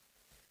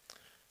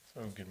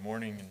So, good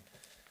morning and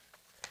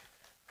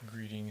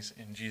greetings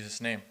in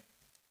Jesus' name.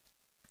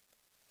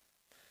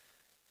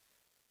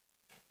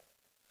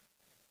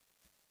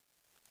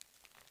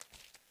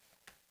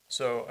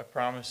 So, I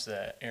promised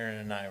that Aaron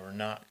and I were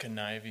not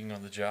conniving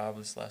on the job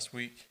this last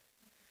week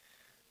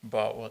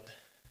about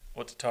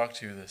what to talk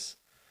to this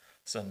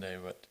Sunday,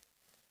 but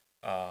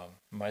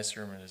my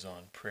sermon is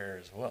on prayer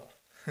as well.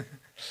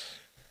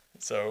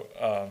 So,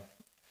 I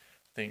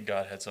think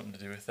God had something to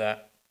do with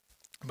that.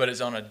 But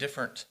it's on a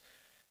different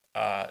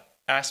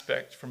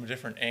aspect, from a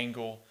different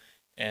angle,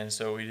 and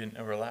so we didn't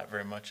overlap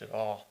very much at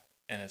all,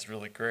 and it's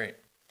really great.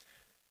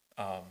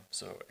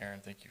 So Aaron,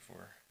 thank you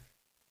for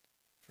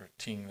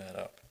teeing that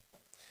up.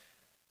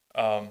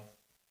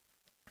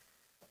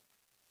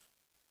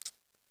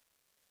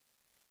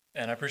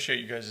 And I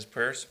appreciate you guys'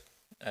 prayers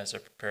as I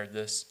prepared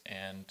this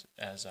and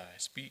as I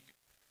speak.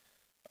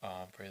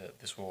 Pray that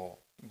this will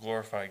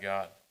glorify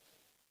God.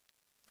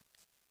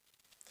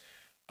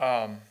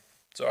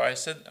 So I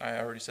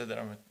already said that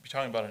I'm going to be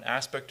talking about an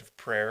aspect of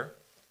prayer,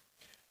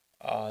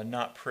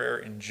 not prayer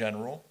in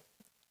general.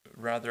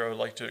 Rather, I would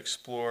like to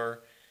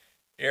explore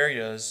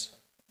areas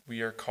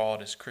we are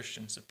called as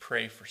Christians to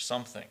pray for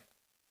something,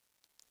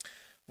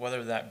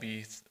 whether that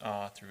be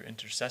through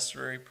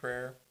intercessory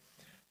prayer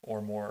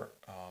or more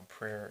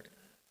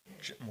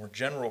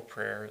general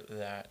prayer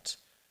that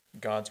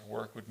God's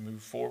work would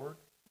move forward,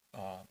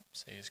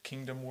 say His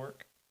kingdom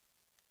work.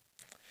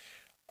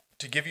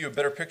 To give you a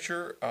better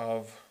picture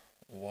of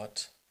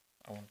what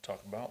I want to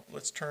talk about,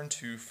 let's turn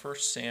to 1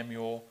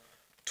 Samuel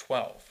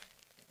 12.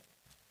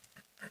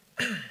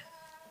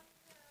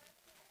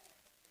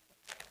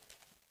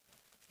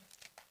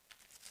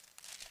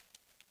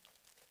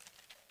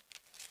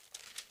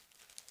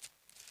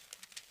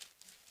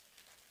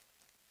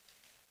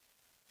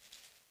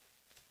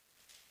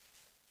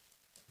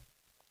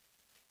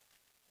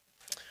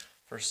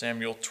 1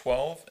 Samuel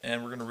 12,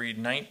 and we're going to read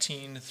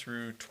 19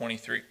 through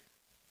 23.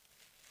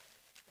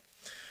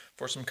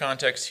 For some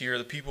context here,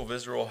 the people of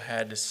Israel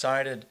had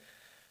decided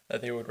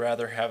that they would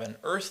rather have an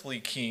earthly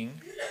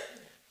king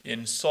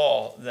in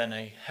Saul than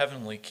a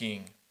heavenly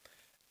king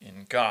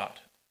in God.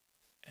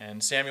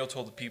 And Samuel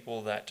told the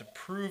people that to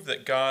prove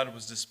that God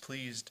was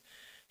displeased,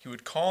 he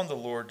would call on the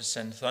Lord to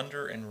send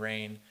thunder and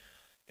rain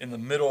in the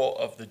middle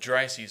of the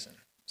dry season.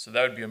 So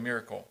that would be a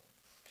miracle.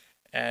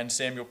 And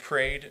Samuel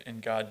prayed,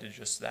 and God did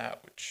just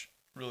that, which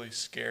really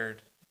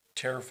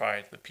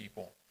terrified the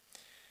people.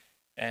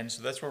 And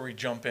so that's where we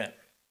jump in.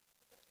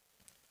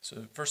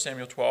 So 1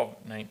 Samuel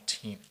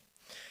 12:19.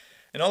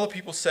 And all the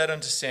people said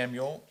unto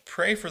Samuel,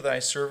 Pray for thy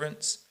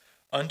servants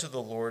unto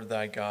the Lord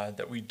thy God,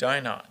 that we die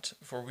not,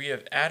 for we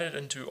have added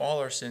unto all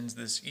our sins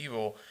this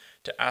evil,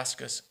 to ask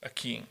us a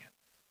king.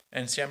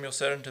 And Samuel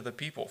said unto the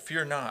people,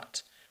 Fear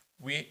not,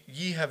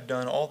 ye have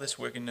done all this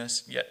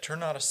wickedness, yet turn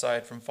not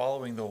aside from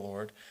following the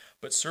Lord,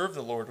 but serve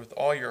the Lord with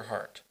all your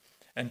heart.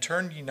 And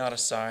turn ye not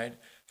aside,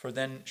 for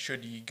then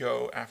should ye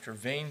go after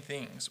vain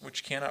things,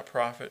 which cannot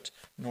profit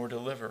nor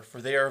deliver,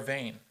 for they are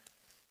vain.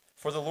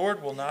 For the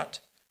Lord will not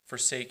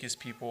forsake his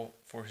people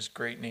for his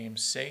great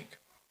name's sake,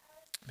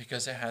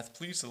 because it hath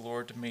pleased the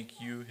Lord to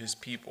make you his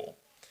people.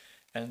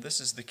 And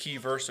this is the key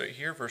verse right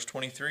here, verse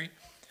 23.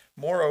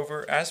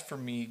 Moreover, as for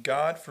me,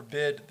 God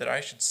forbid that I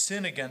should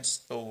sin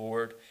against the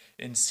Lord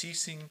in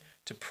ceasing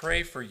to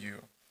pray for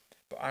you,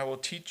 but I will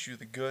teach you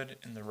the good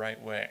and the right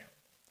way.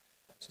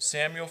 So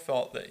Samuel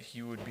felt that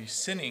he would be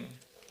sinning,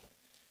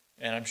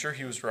 and I'm sure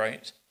he was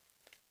right.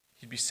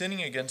 He'd be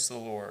sinning against the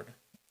Lord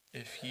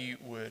if he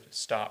would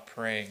stop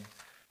praying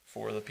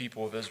for the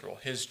people of Israel,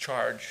 his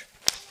charge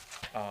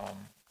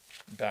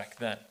back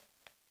then.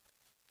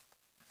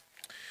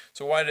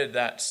 So why did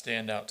that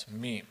stand out to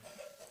me?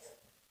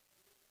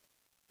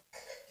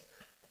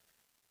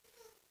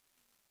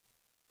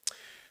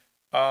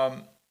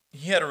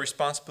 He had a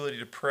responsibility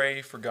to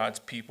pray for God's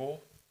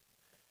people,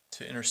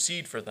 to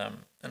intercede for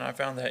them. And I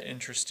found that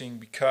interesting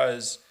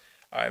because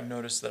I've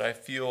noticed that I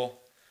feel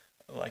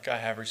like I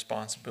have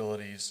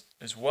responsibilities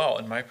as well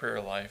in my prayer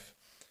life.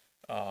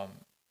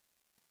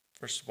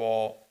 First of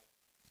all,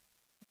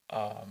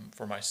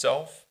 for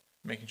myself,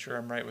 making sure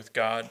I'm right with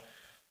God,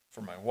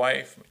 for my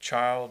wife, my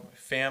child, my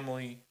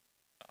family,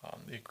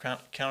 the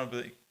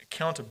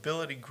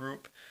accountability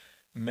group,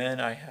 men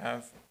I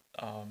have,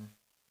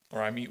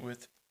 or I meet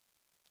with,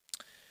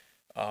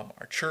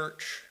 our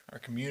church, our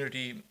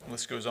community, the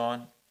list goes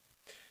on.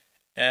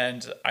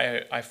 And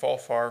I fall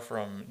far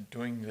from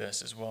doing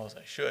this as well as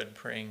I should,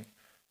 praying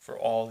for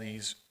all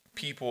these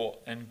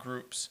people and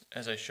groups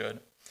as I should.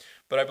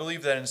 But I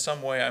believe that in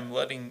some way I'm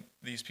letting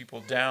these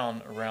people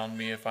down around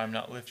me if I'm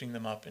not lifting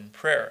them up in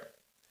prayer.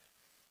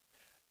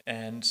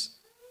 And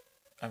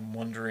I've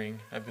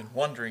been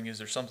wondering, is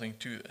there something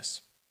to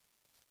this?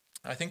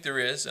 I think there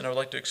is, and I would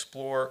like to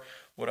explore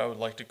what I would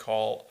like to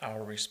call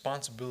our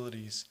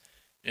responsibilities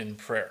in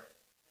prayer.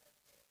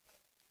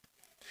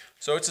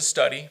 So it's a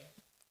study.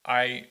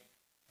 I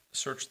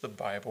searched the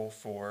Bible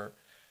for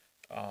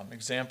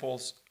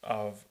examples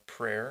of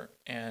prayer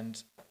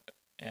and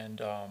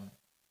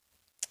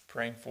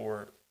praying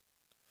for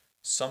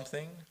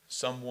something,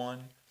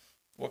 someone?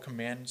 What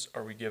commands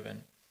are we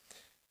given?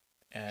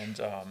 And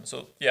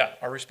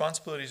our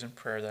responsibilities in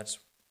prayer, that's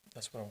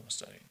what I want to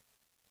study.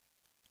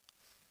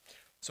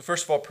 So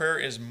first of all, prayer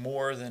is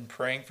more than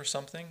praying for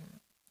something.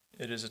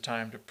 It is a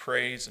time to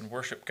praise and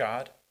worship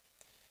God.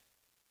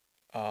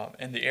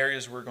 And the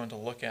areas we're going to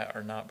look at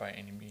are not by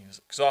any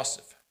means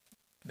exhaustive.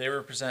 They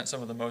represent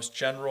some of the most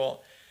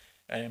general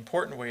and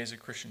important ways a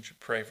Christian should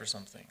pray for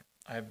something.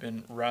 I have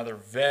been rather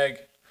vague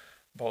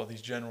about what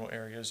these general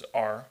areas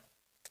are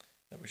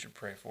that we should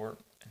pray for,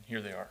 and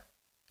here they are.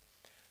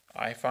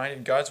 I find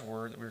in God's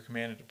Word that we are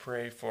commanded to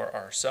pray for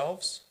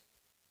ourselves,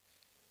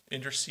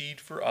 intercede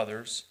for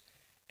others,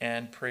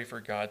 and pray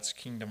for God's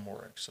kingdom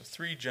work. So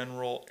 3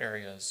 general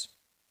areas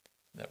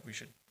that we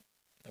should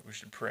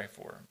pray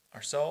for: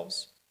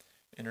 ourselves,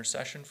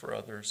 intercession for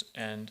others,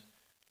 and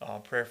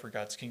prayer for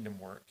God's kingdom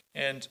work.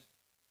 And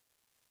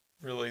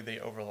really, they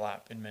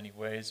overlap in many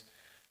ways,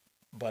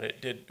 but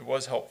it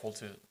was helpful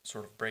to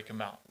sort of break them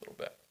out a little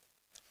bit.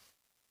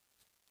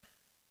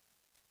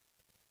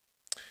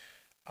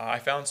 I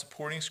found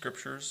supporting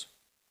scriptures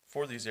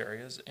for these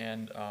areas,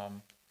 and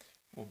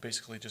we'll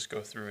basically just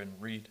go through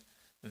and read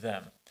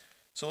them.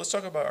 So let's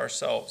talk about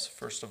ourselves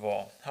first of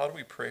all. How do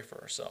we pray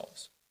for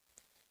ourselves?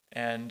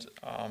 And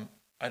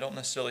I don't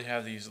necessarily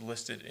have these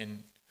listed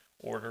in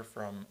order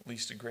from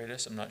least to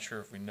greatest. I'm not sure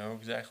if we know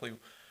exactly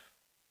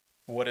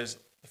what is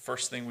the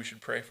first thing we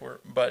should pray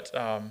for, but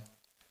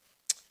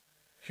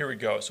here we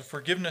go. So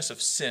forgiveness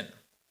of sin.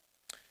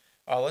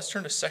 Let's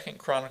turn to 2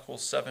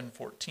 Chronicles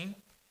 7:14.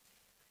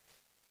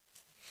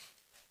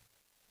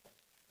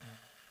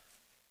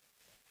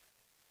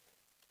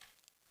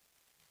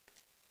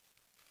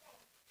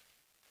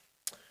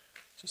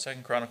 So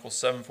 2 Chronicles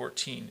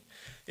 7:14.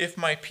 If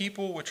my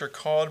people which are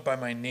called by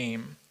my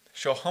name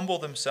shall humble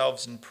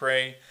themselves and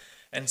pray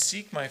and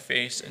seek my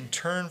face and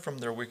turn from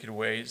their wicked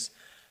ways,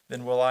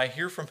 then will I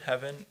hear from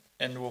heaven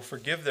and will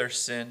forgive their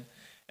sin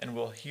and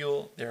will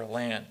heal their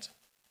land.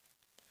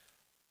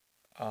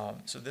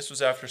 So this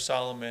was after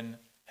Solomon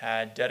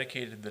had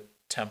dedicated the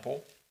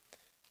temple,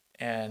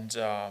 and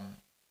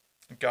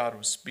God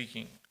was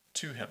speaking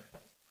to him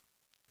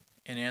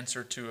in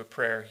answer to a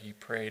prayer he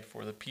prayed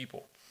for the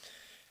people.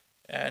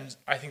 And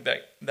I think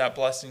that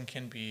blessing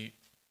can be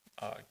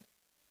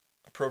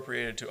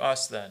appropriated to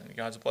us then.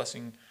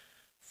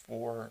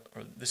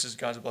 This is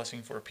God's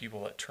blessing for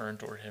people that turn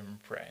toward him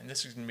and pray. And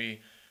this is going to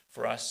be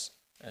for us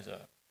as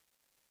a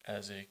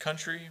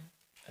country,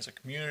 as a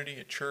community,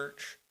 a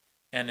church,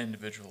 and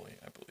individually,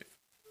 I believe.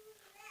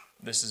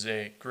 This is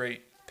a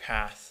great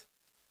path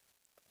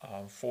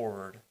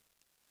forward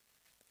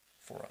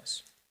for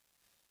us.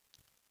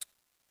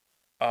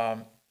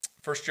 1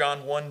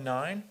 John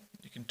 1:9.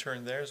 You can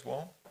turn there as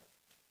well.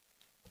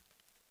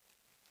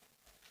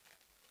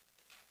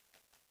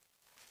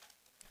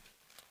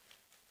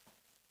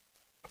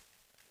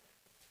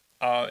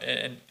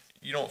 And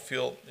you don't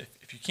feel,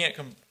 if you can't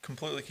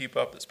completely keep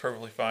up, it's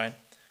perfectly fine.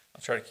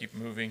 I'll try to keep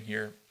moving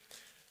here.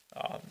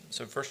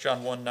 So 1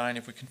 John 1:9,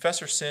 if we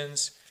confess our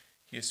sins,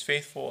 he is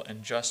faithful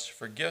and just to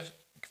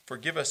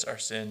forgive us our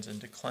sins and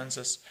to cleanse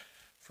us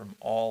from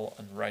all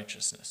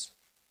unrighteousness.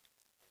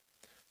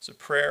 So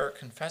prayer,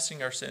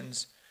 confessing our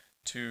sins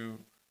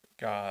to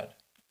God,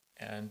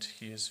 and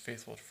he is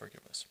faithful to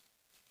forgive us.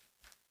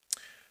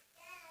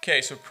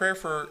 Okay, so prayer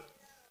for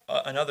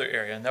another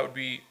area, and that would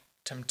be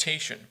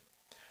temptation.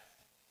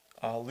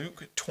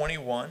 Luke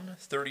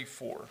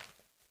 21:34.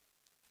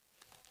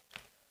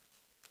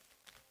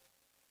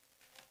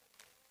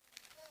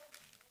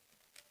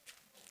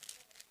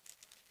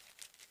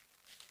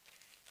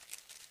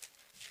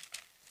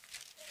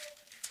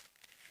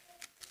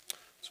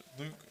 So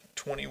Luke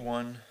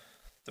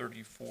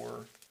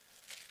 21:34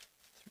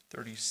 through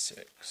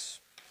 36.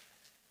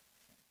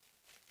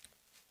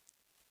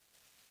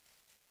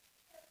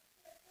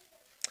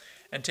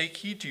 And take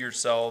heed to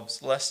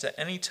yourselves, lest at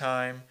any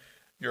time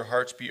your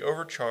hearts be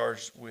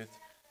overcharged with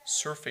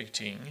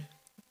surfeiting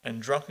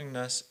and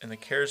drunkenness and the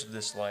cares of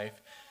this life,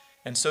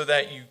 and so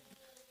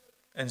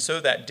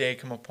that day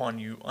come upon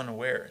you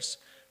unawares.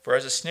 For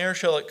as a snare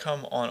shall it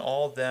come on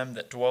all them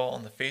that dwell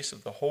on the face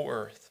of the whole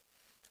earth.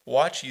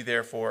 Watch ye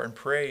therefore, and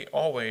pray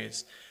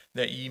always,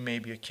 that ye may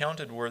be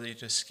accounted worthy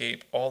to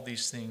escape all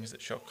these things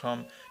that shall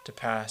come to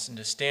pass, and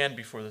to stand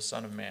before the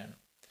Son of Man.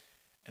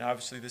 And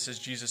obviously this is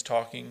Jesus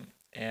talking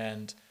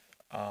and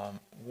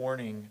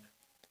warning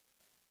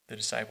the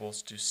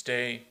disciples to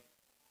stay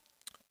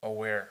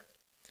aware.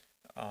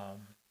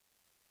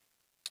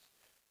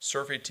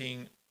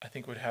 Surfeiting, I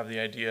think, would have the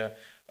idea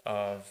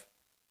of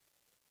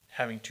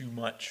having too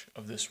much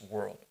of this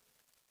world.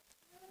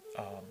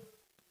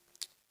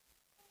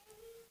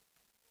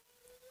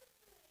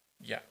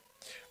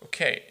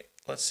 Okay,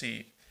 let's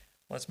see.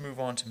 Let's move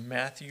on to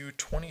Matthew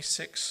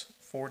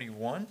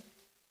 26:41.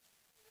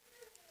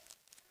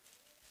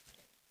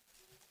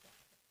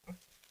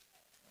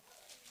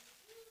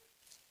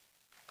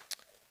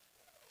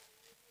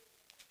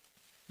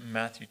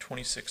 Matthew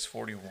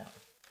 26:41.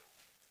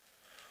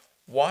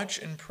 Watch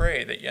and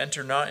pray that ye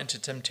enter not into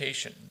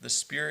temptation. The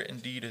spirit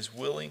indeed is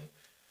willing,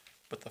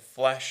 but the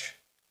flesh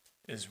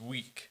is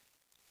weak.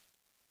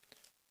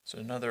 So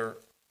another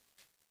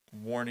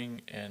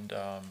warning and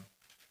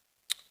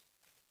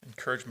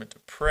encouragement to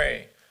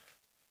pray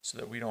so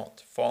that we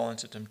don't fall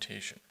into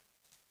temptation.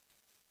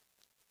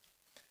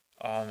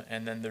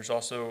 And then there's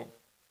also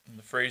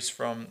the phrase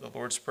from the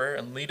Lord's Prayer,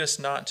 and lead us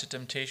not into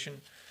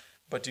temptation,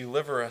 but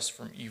deliver us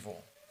from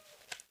evil.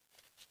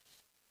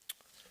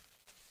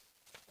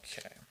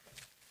 Okay.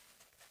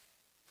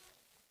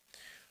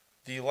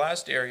 The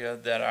last area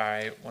that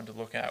I want to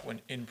look at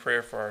when in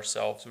prayer for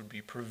ourselves would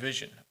be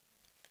provision.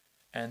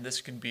 And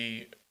this can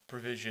be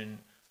provision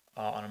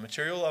on a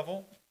material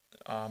level,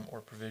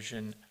 or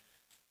provision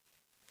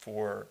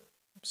for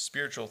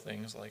spiritual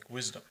things like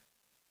wisdom.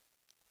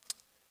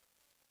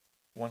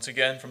 Once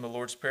again, from the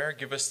Lord's Prayer,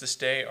 give us this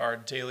day our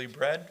daily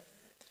bread.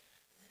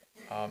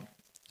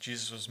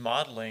 Jesus was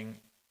modeling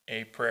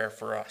a prayer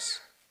for us.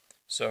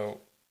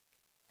 So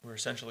we're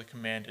essentially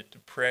commanded to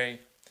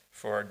pray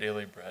for our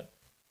daily bread.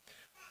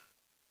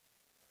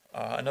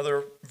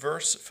 Another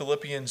verse,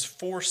 Philippians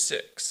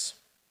 4:6.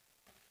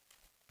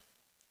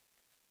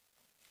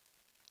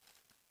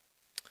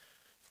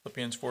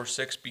 Philippians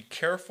 4:6, be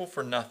careful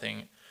for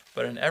nothing,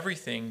 but in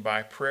everything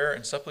by prayer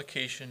and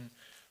supplication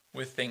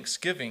with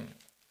thanksgiving,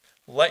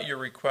 let your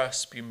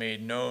requests be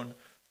made known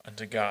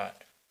unto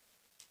God.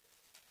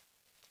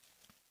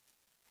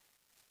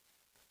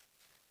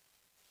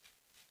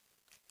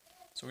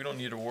 So we don't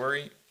need to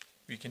worry.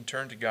 We can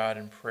turn to God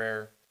in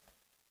prayer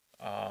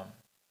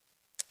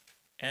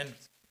and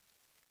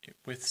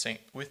with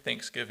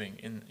thanksgiving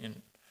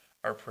in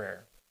our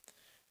prayer.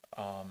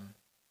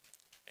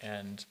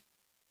 And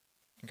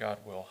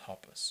God will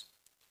help us.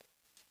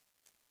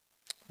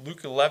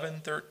 Luke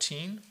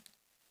 11:13.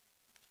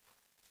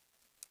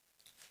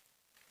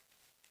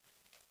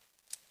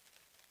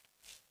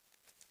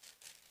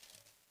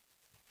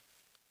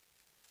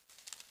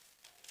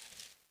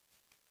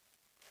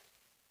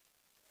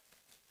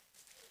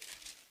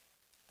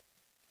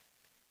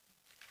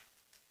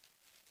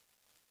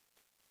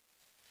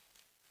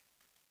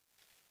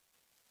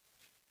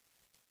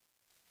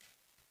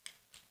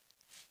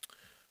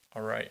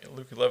 All right,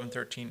 Luke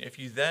 11:13. If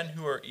you then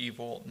who are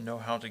evil know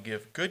how to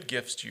give good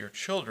gifts to your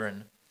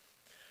children,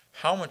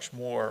 how much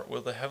more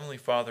will the Heavenly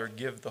Father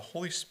give the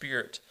Holy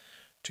Spirit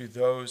to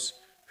those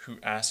who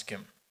ask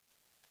Him?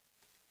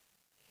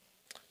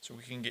 So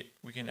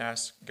we can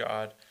ask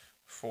God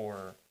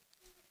for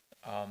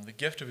the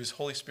gift of His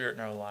Holy Spirit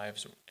in our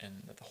lives,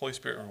 and that the Holy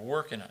Spirit will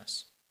work in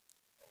us.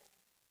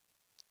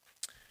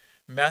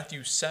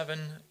 Matthew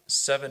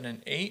 7:7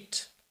 and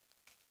 8.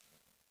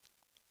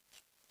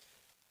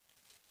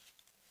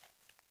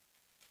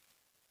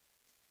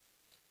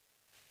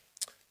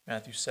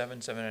 Matthew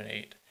 7:7 and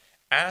 8.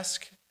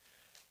 Ask,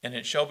 and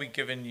it shall be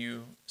given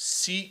you.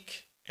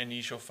 Seek, and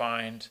ye shall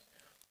find.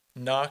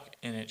 Knock,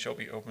 and it shall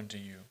be opened to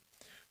you.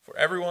 For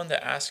everyone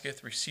that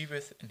asketh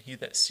receiveth, and he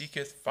that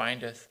seeketh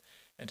findeth,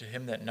 and to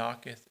him that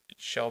knocketh it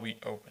shall be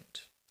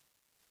opened.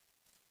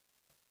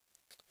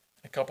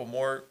 A couple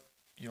more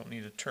you don't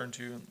need to turn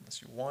to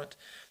unless you want.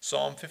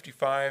 Psalm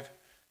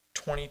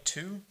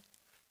 55:22.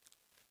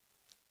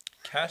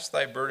 Cast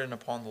thy burden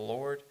upon the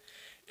Lord,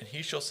 and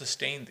he shall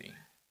sustain thee.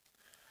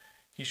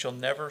 He shall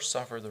never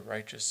suffer the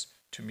righteous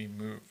to be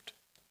moved.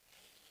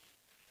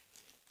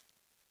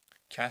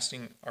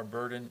 Casting our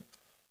burden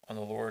on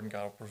the Lord, and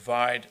God will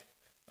provide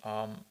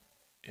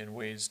in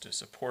ways to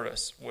support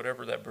us,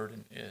 whatever that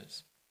burden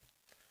is.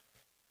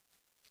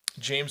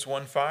 James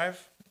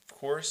 1:5, of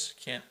course,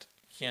 can't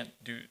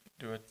do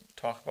a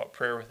talk about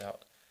prayer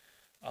without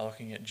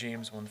looking at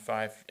James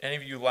 1:5. If any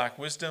of you lack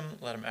wisdom,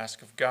 let him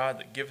ask of God,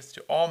 that giveth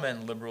to all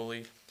men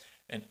liberally,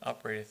 and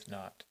upbraideth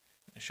not,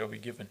 and it shall be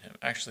given him.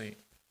 Actually,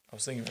 I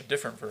was thinking of a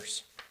different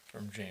verse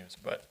from James,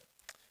 but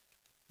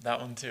that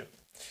one too.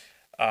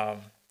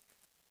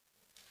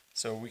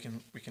 So we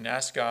can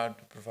ask God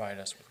to provide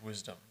us with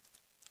wisdom.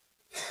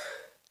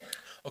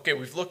 Okay,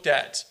 we've looked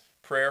at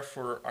prayer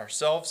for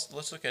ourselves.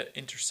 Let's look at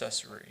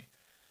intercessory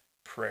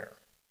prayer.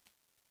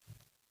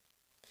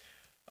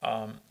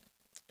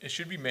 It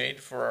should be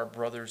made for our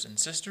brothers and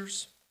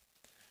sisters,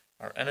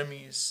 our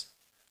enemies,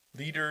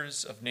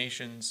 leaders of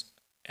nations,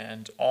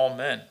 and all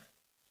men.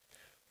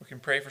 We can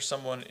pray for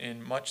someone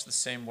in much the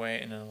same way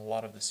and in a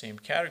lot of the same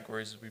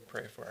categories as we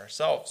pray for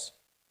ourselves.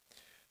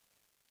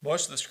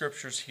 Most of the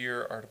scriptures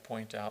here are to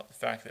point out the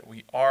fact that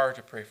we are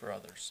to pray for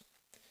others.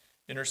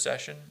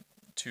 Intercession,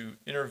 to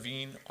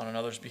intervene on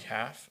another's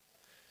behalf,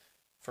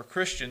 for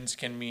Christians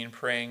can mean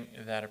praying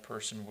that a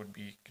person would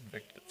be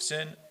convicted of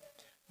sin,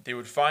 they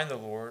would find the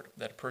Lord,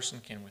 that a person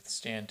can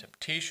withstand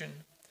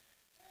temptation,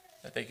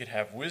 that they could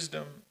have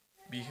wisdom,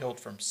 be healed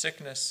from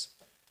sickness,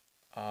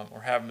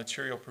 or have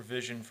material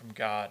provision from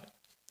God,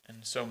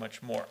 and so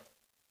much more.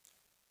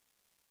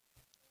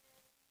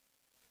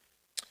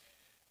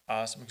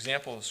 Some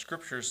examples of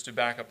scriptures to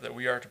back up that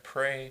we are to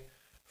pray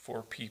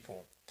for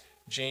people.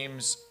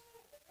 James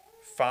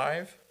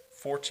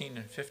 5:14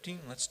 and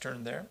 15. Let's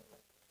turn there.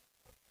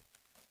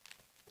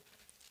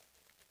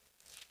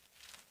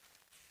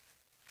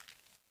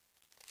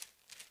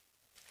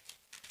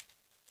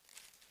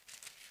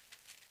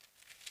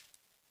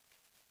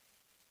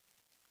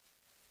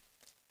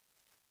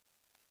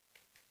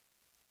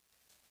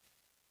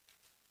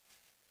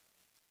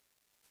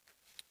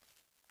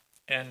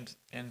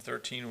 and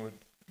 13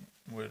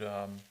 would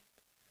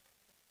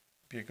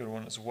be a good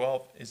one as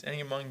well. Is any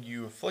among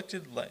you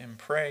afflicted? Let him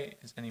pray.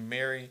 Is any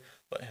merry?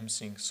 Let him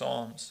sing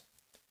psalms.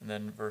 And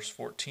then verse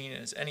 14,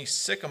 is any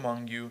sick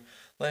among you?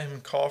 Let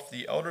him call for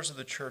the elders of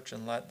the church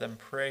and let them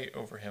pray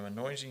over him,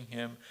 anointing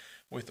him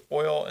with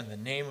oil in the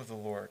name of the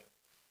Lord.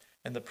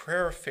 And the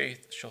prayer of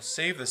faith shall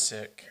save the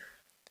sick,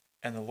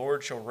 and the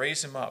Lord shall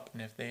raise him up.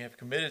 And if they have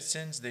committed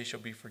sins, they shall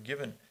be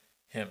forgiven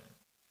him.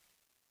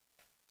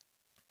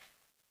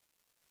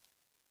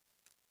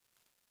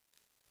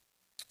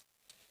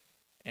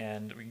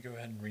 And we can go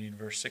ahead and read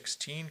verse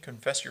 16.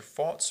 Confess your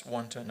faults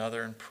one to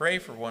another and pray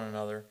for one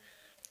another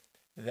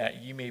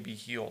that ye may be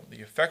healed.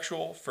 The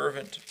effectual,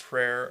 fervent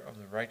prayer of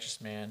the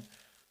righteous man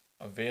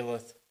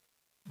availeth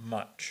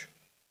much.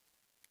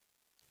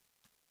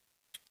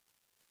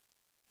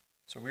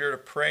 So we are to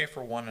pray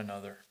for one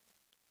another.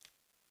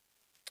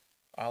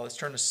 Let's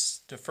turn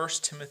to 1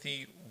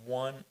 Timothy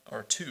 1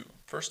 or 2.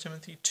 1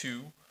 Timothy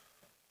 2,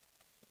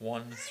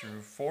 1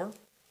 through 4.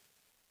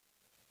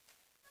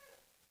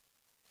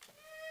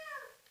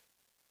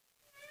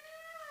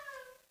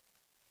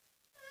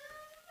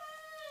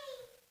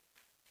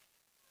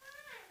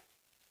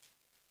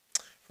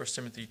 First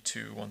Timothy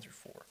 2, 1 through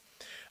 4.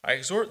 I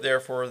exhort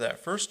therefore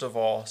that first of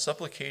all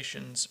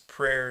supplications,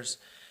 prayers,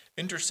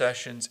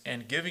 intercessions,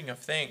 and giving of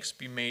thanks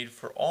be made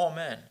for all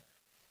men,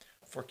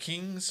 for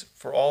kings,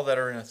 for all that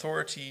are in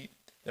authority,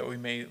 that we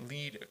may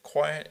lead a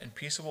quiet and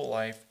peaceable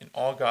life in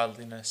all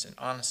godliness and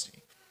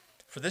honesty.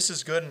 For this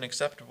is good and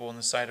acceptable in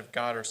the sight of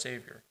God our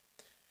Savior,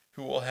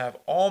 who will have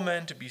all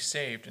men to be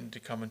saved and to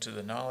come into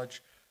the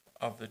knowledge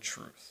of the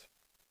truth.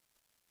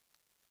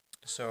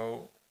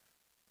 So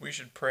we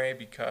should pray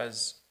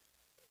because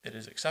it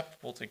is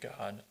acceptable to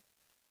God,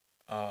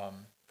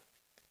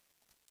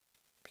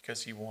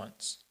 because he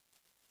wants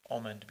all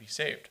men to be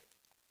saved.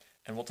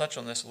 And we'll touch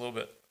on this a little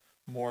bit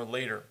more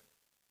later.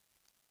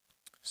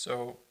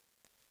 So,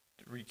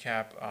 to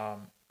recap,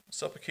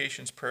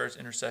 supplications, prayers,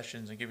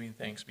 intercessions, and giving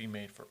thanks be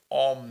made for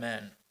all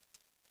men.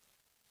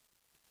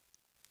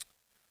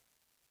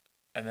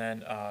 And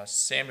then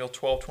Samuel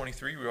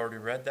 12:23, we already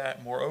read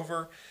that.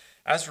 Moreover,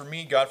 as for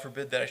me, God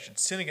forbid that I should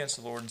sin against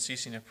the Lord in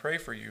ceasing to pray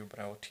for you, but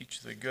I will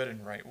teach you the good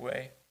and right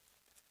way.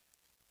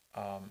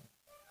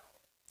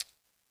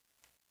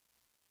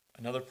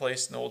 Another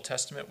place in the Old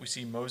Testament, we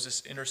see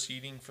Moses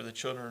interceding for the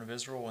children of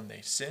Israel when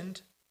they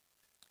sinned.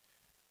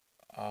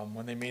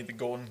 When they made the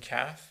golden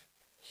calf,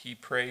 he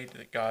prayed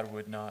that God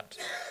would not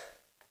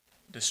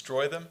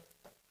destroy them.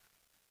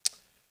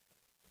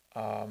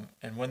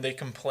 And when they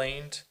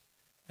complained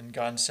and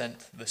God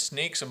sent the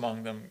snakes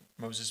among them,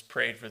 Moses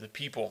prayed for the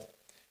people.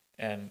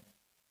 And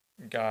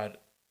God,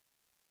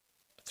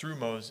 through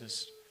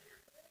Moses,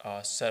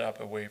 set up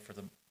a way for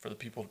the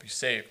people to be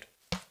saved.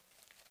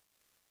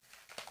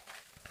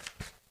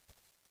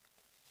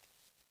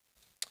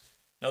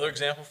 Another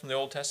example from the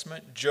Old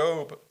Testament,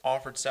 Job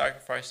offered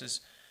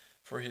sacrifices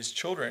for his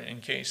children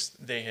in case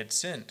they had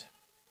sinned.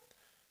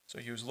 So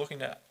he was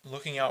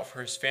looking out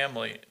for his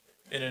family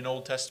in an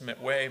Old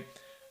Testament way,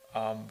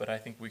 but I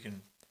think we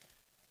can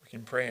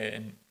pray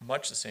in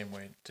much the same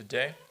way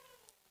today.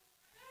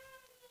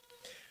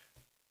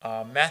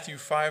 Matthew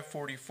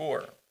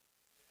 5:44.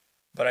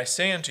 But I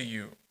say unto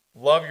you,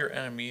 love your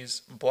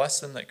enemies, bless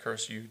them that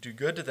curse you, do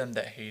good to them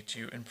that hate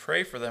you, and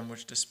pray for them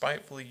which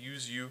despitefully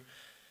use you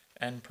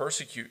and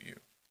persecute you.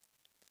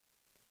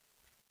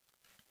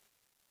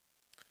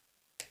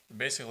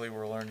 Basically,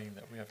 we're learning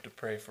that we have to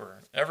pray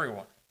for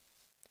everyone.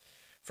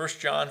 1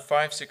 John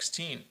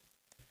 5:16.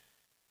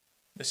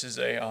 This is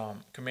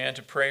a command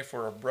to pray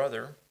for a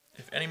brother.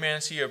 If any man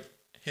see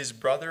his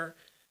brother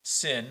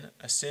sin,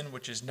 a sin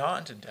which is not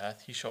unto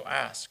death, he shall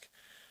ask,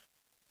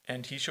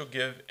 and he shall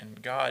give,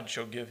 and God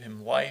shall give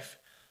him life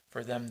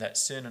for them that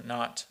sin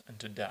not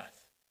unto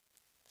death.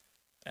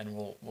 And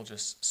we'll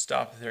just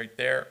stop right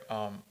there.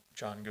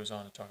 John goes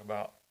on to talk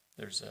about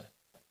there's a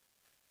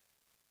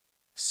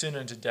sin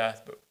unto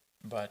death,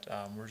 but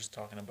we're just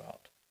talking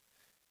about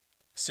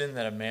sin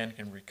that a man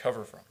can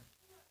recover from.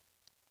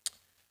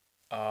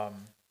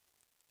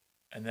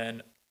 And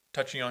then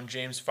touching on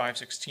James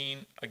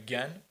 5:16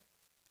 again,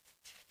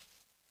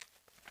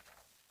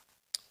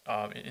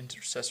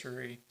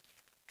 intercessory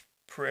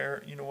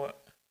prayer. You know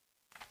what?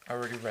 I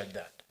already read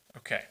that.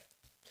 Okay.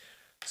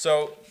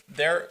 So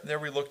there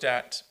we looked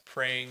at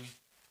praying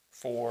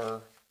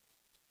for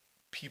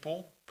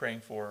people,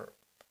 praying for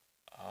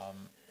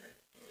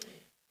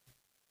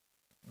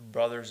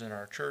brothers in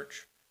our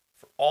church,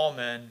 for all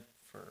men,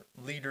 for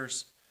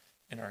leaders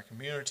in our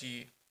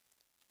community,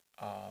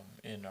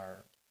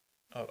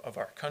 of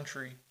our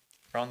country,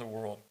 around the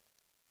world.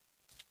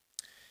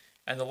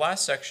 And the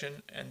last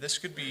section, and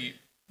this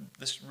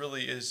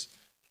really is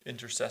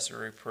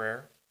intercessory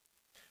prayer,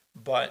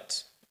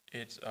 but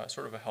it's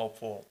sort of a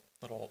helpful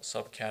little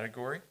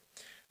subcategory.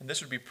 And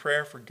this would be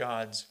prayer for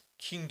God's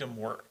kingdom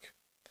work,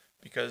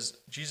 because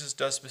Jesus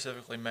does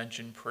specifically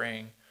mention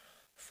praying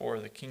for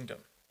the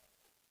kingdom.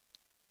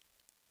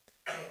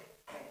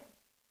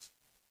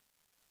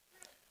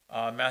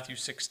 Matthew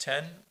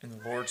 6:10 in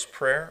the Lord's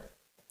Prayer.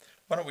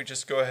 Why don't we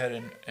just go ahead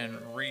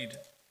and read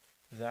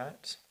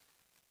that?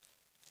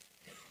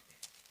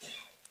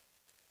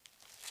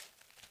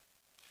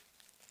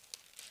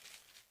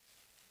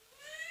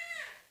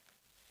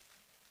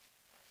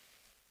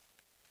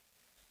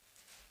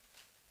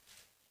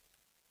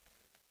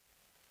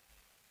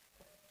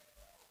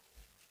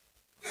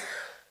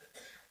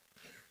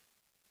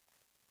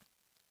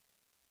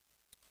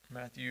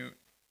 Matthew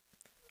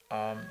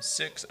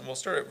 6, and we'll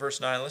start at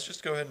verse 9. Let's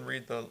just go ahead and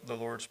read the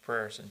Lord's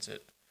Prayer since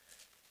it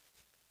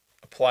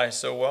applies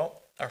so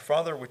well. Our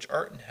Father, which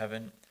art in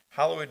heaven,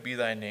 hallowed be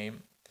thy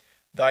name.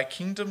 Thy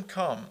kingdom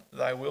come,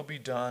 thy will be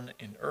done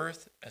in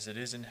earth as it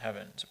is in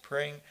heaven. So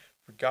praying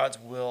for God's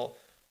will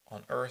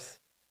on earth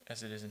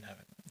as it is in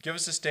heaven. Give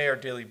us this day our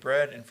daily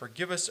bread, and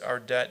forgive us our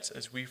debts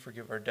as we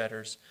forgive our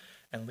debtors.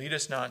 And lead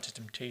us not into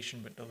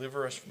temptation, but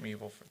deliver us from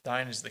evil. For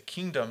thine is the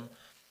kingdom,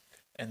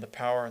 and the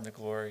power, and the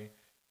glory,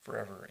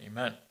 forever.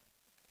 Amen.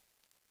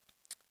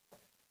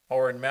 While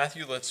we're in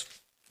Matthew,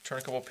 let's turn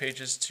a couple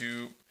pages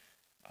to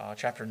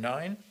chapter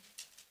 9.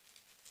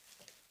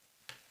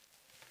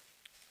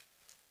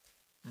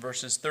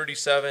 Verses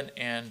 37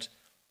 and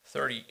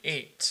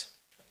 38.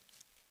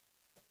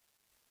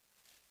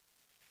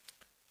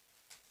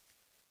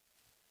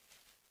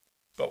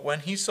 But when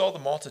he saw the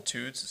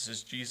multitudes, this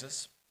is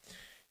Jesus,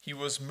 he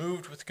was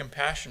moved with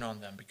compassion on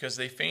them, because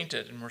they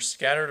fainted and were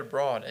scattered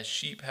abroad as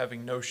sheep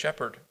having no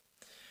shepherd.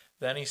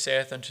 Then he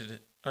saith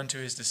unto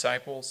his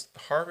disciples,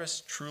 the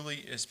harvest truly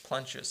is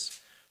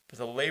plenteous, but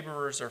the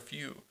laborers are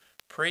few.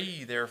 Pray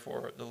ye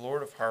therefore the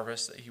Lord of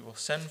harvest, that he will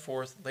send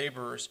forth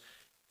laborers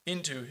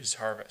into his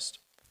harvest.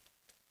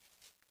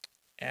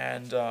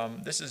 And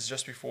this is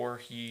just before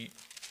I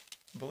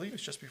believe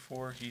it's just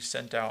before he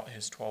sent out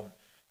his 12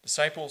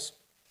 disciples.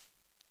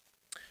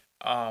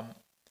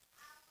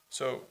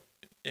 So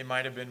it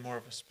might have been more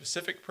of a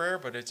specific prayer,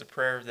 but it's a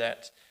prayer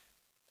that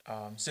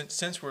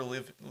since we're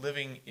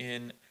living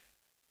in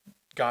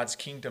God's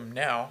kingdom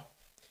now,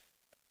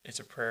 it's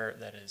a prayer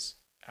that is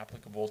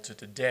applicable to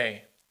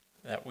today,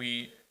 that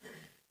we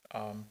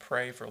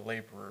pray for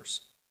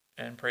laborers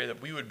and pray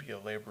that we would be a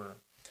laborer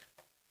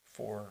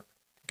for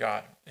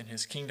God in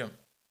his kingdom.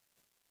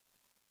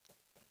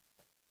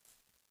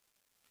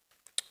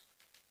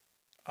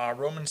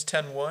 Romans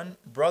 10:1,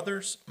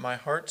 brothers, my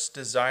heart's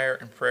desire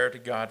and prayer to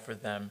God for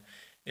them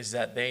is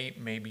that they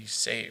may be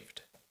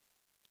saved.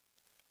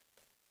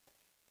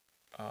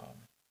 Let's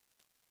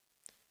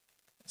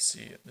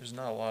see, there's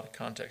not a lot of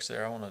context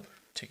there. I want to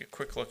take a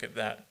quick look at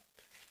that.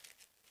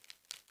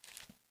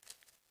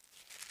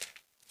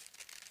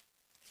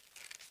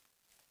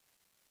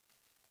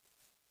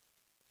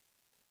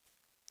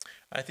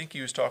 I think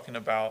he was talking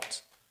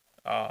about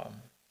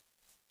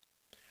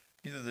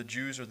either the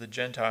Jews or the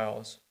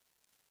Gentiles.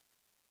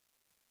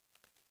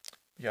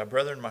 Yeah,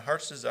 brethren, my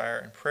heart's desire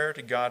and prayer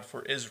to God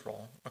for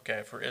Israel.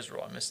 Okay, for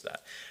Israel, I missed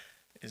that.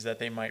 Is that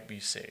they might be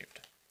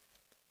saved.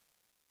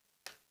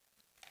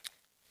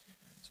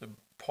 So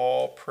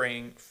Paul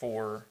praying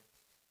for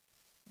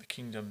the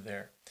kingdom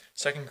there.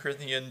 2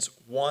 Corinthians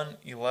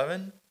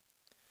 1:11.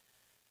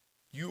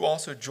 You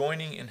also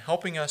joining in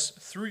helping us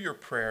through your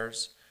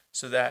prayers,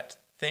 so that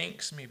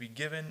thanks may be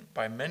given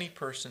by many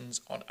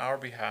persons on our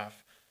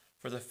behalf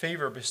for the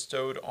favor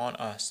bestowed on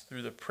us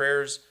through the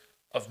prayers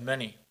of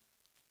many.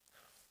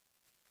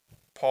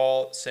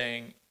 Paul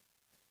saying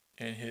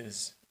in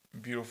his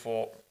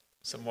beautiful,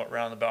 somewhat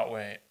roundabout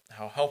way,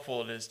 how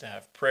helpful it is to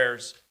have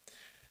prayers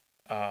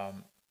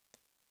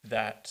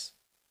that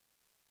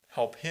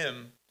help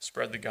him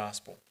spread the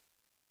gospel.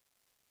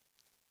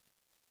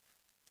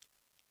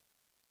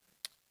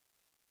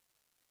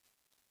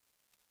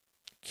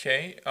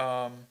 Okay,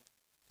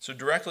 so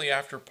directly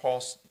after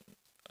Paul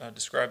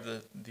described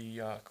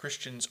the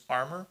Christian's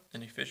armor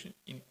in Ephesians,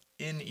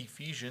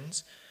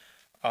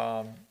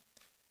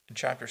 in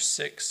chapter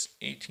 6,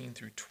 18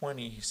 through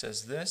 20, he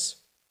says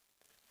this,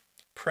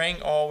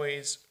 praying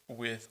always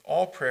with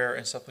all prayer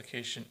and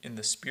supplication in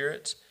the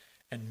Spirit,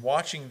 and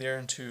watching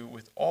thereunto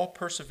with all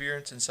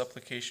perseverance and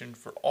supplication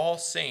for all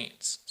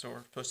saints. So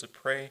we're supposed to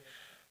pray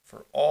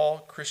for all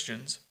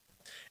Christians,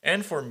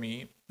 and for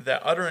me,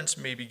 that utterance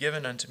may be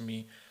given unto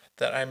me,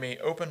 that I may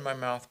open my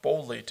mouth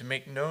boldly to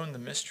make known the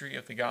mystery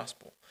of the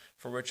gospel,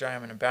 for which I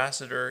am an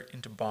ambassador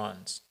in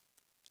bonds,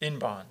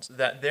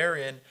 that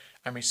therein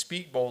I may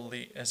speak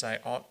boldly as I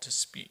ought to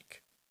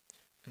speak.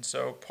 And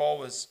so Paul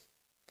was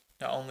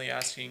not only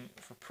asking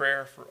for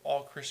prayer for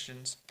all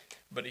Christians,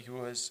 but he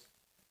was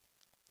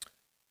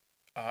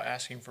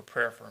asking for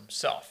prayer for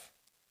himself.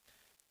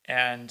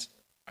 And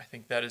I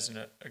think that is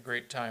a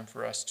great time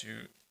for us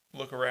to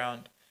look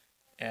around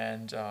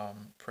and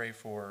pray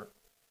for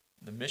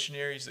the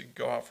missionaries that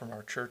go out from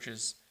our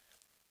churches,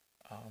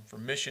 for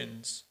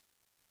missions,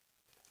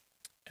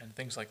 and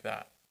things like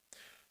that.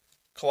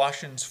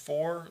 Colossians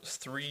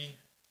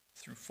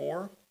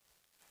 4:3-4.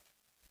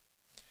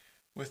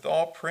 With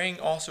all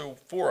praying also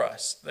for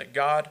us, that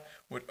God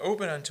would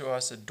open unto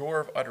us a door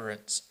of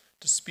utterance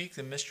to speak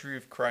the mystery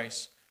of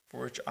Christ,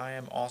 for which I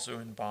am also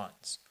in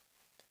bonds,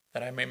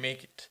 that I may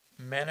make it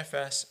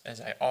manifest as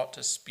I ought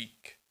to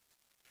speak.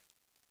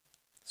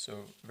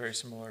 So very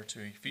similar to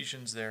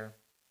Ephesians there.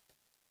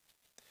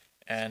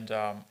 And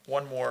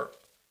one more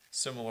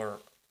similar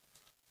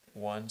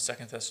one,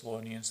 2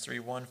 Thessalonians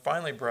 3:1.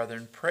 Finally,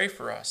 brethren, pray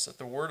for us that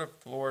the word of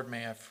the Lord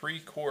may have free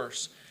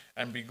course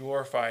and be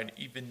glorified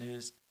even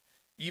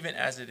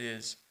as it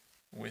is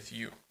with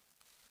you.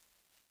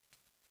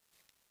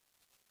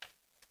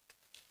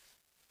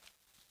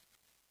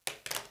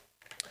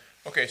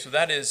 Okay, so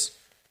that is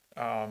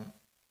all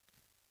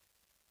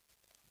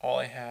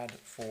I had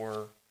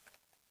for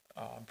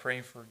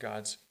praying for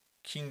God's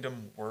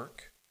kingdom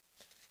work.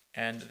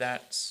 And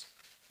that's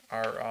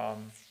our,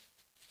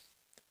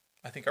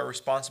 I think, our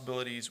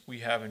responsibilities we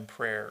have in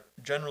prayer.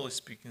 Generally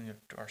speaking,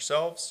 to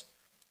ourselves,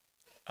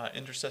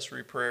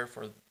 intercessory prayer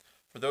for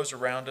those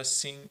around us,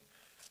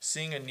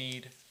 seeing a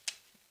need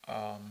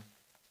that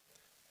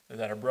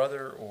a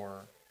brother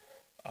or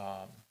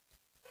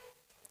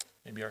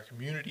maybe our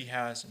community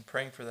has, and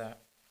praying for that,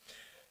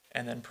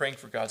 and then praying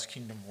for God's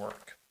kingdom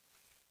work.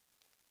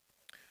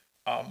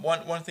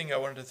 One thing I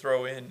wanted to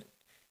throw in,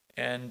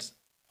 and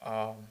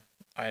I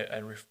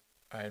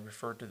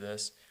referred to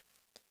this,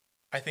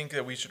 I think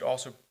that we should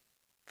also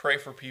pray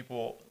for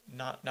people,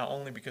 not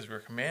only because we're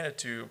commanded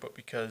to, but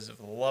because of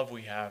the love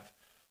we have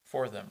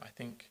for them. I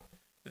think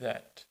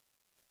that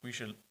we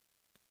should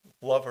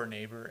love our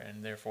neighbor,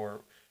 and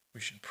therefore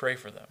we should pray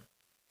for them.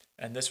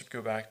 And this would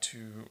go back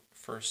to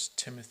 1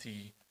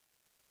 Timothy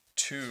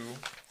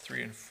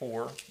 2:3 and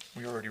 4.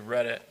 We already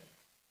read it.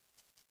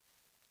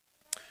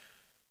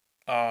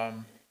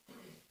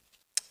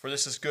 For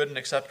this is good and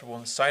acceptable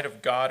in the sight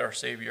of God our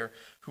Savior,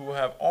 who will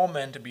have all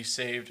men to be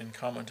saved and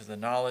come unto the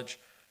knowledge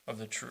of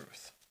the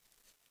truth.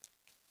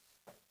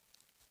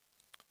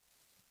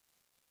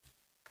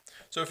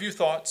 So a few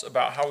thoughts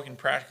about how we can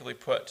practically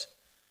put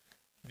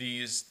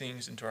these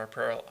things into our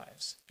prayer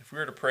lives. If we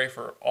were to pray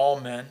for all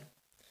men,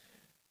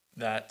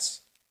 it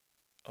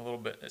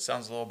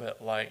sounds a little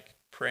bit like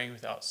praying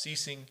without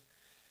ceasing.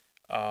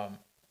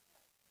 Obviously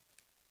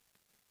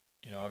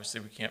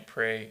we can't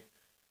pray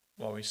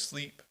while we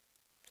sleep.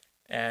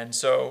 And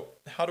so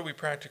how do we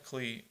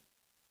practically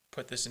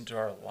put this into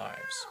our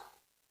lives?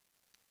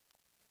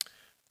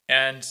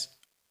 And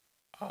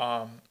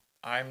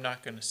I'm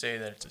not going to say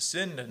that it's a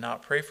sin to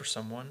not pray for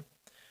someone,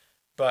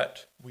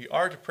 but we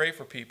are to pray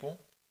for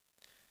people.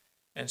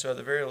 And so at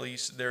the very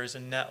least, there is a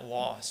net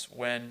loss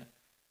when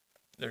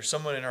there's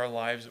someone in our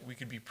lives that we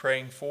could be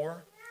praying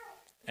for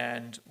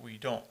and we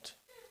don't.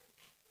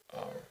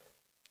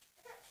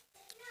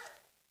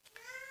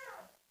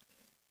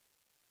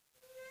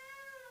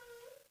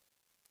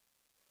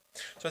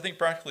 So I think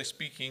practically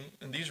speaking,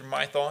 and these are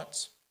my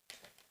thoughts,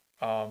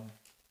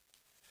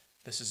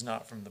 this is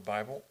not from the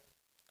Bible.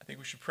 I think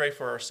we should pray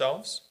for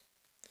ourselves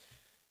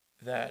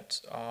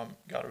that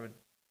God would,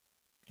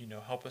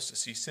 help us to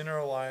see sin in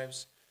our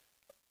lives.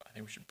 I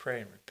think we should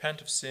pray and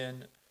repent of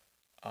sin,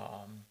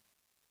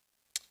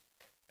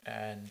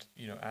 and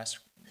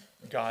ask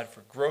God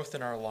for growth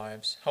in our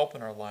lives, help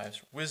in our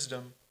lives,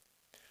 wisdom.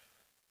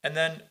 And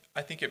then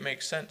I think it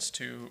makes sense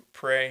to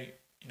pray.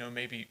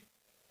 Maybe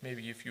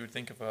if you would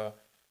think of a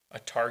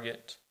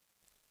target,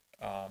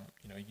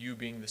 you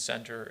being the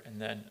center,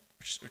 and then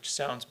which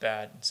sounds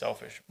bad and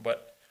selfish,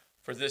 but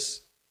for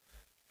this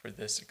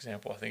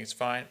example, I think it's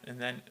fine.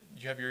 And then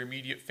you have your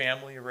immediate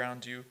family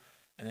around you,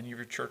 and then you have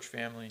your church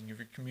family, and you have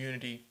your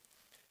community,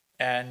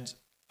 and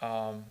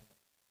I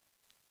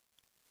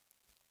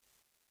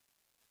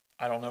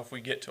don't know if we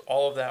get to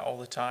all of that all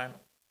the time.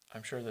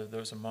 I'm sure there are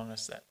those among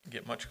us that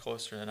get much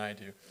closer than I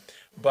do,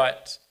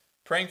 but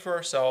praying for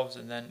ourselves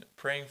and then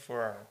praying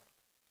for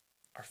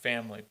our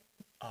family,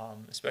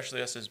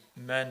 especially us as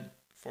men,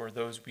 for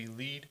those we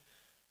lead.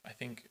 I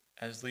think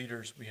as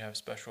leaders we have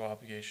special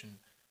obligation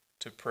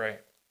to pray.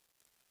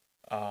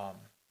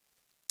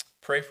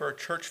 Pray for our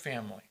church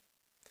family.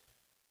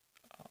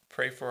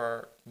 Pray for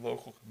our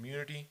local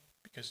community,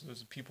 because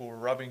those are people we're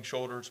rubbing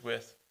shoulders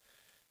with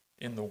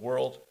in the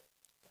world.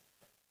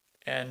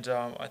 And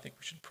I think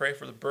we should pray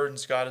for the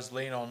burdens God is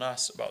laying on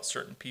us about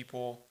certain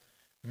people,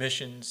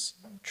 missions,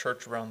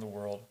 church around the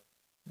world.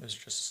 Those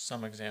are just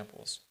some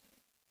examples.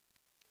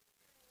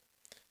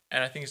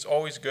 And I think it's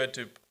always good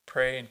to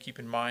pray and keep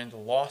in mind the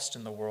lost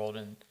in the world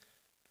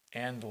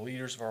and the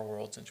leaders of our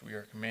world, since we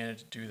are commanded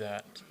to do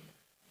that,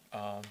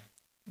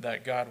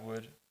 that God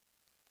would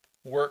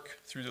work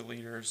through the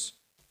leaders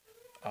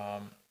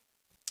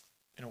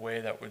in a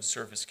way that would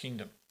serve his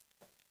kingdom.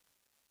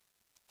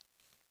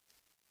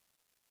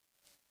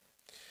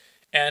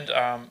 And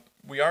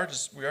we are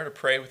to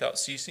pray without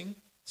ceasing.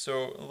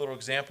 So a little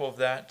example of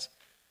that,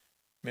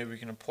 maybe we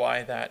can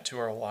apply that to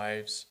our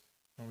lives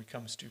when it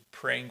comes to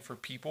praying for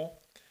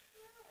people.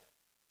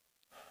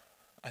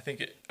 I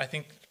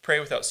think pray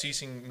without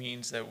ceasing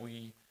means that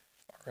we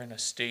are in a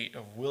state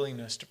of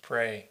willingness to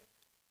pray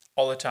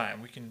all the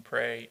time. We can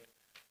pray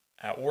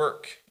at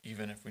work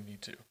even if we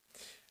need to.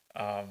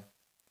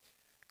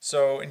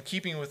 So in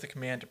keeping with the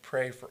command to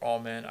pray for all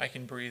men, I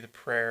can breathe a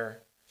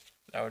prayer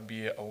that would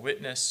be a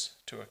witness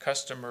to a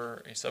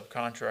customer, a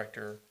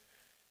subcontractor,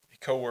 a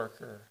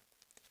coworker,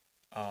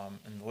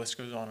 and the list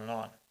goes on and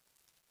on.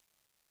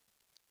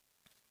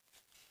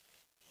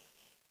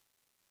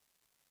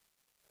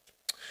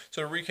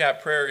 So to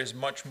recap, prayer is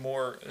much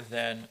more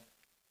than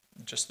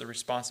just the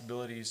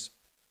responsibilities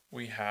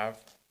we have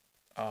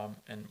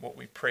and what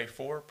we pray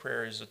for.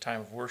 Prayer is a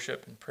time of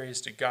worship and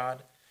praise to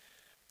God.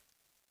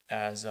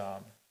 And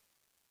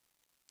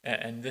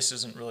this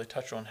isn't really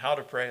touched on how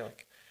to pray,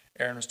 like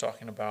Aaron was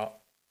talking about.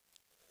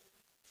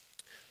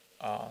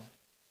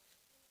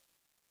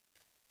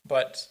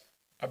 But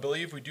I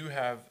believe we do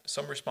have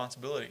some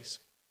responsibilities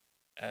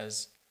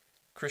as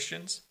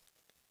Christians,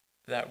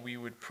 that we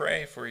would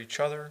pray for each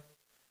other,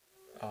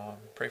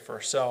 pray for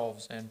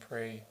ourselves, and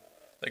pray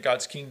that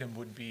God's kingdom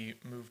would be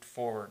moved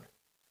forward.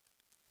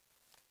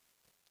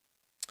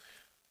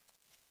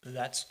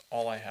 That's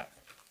all I have.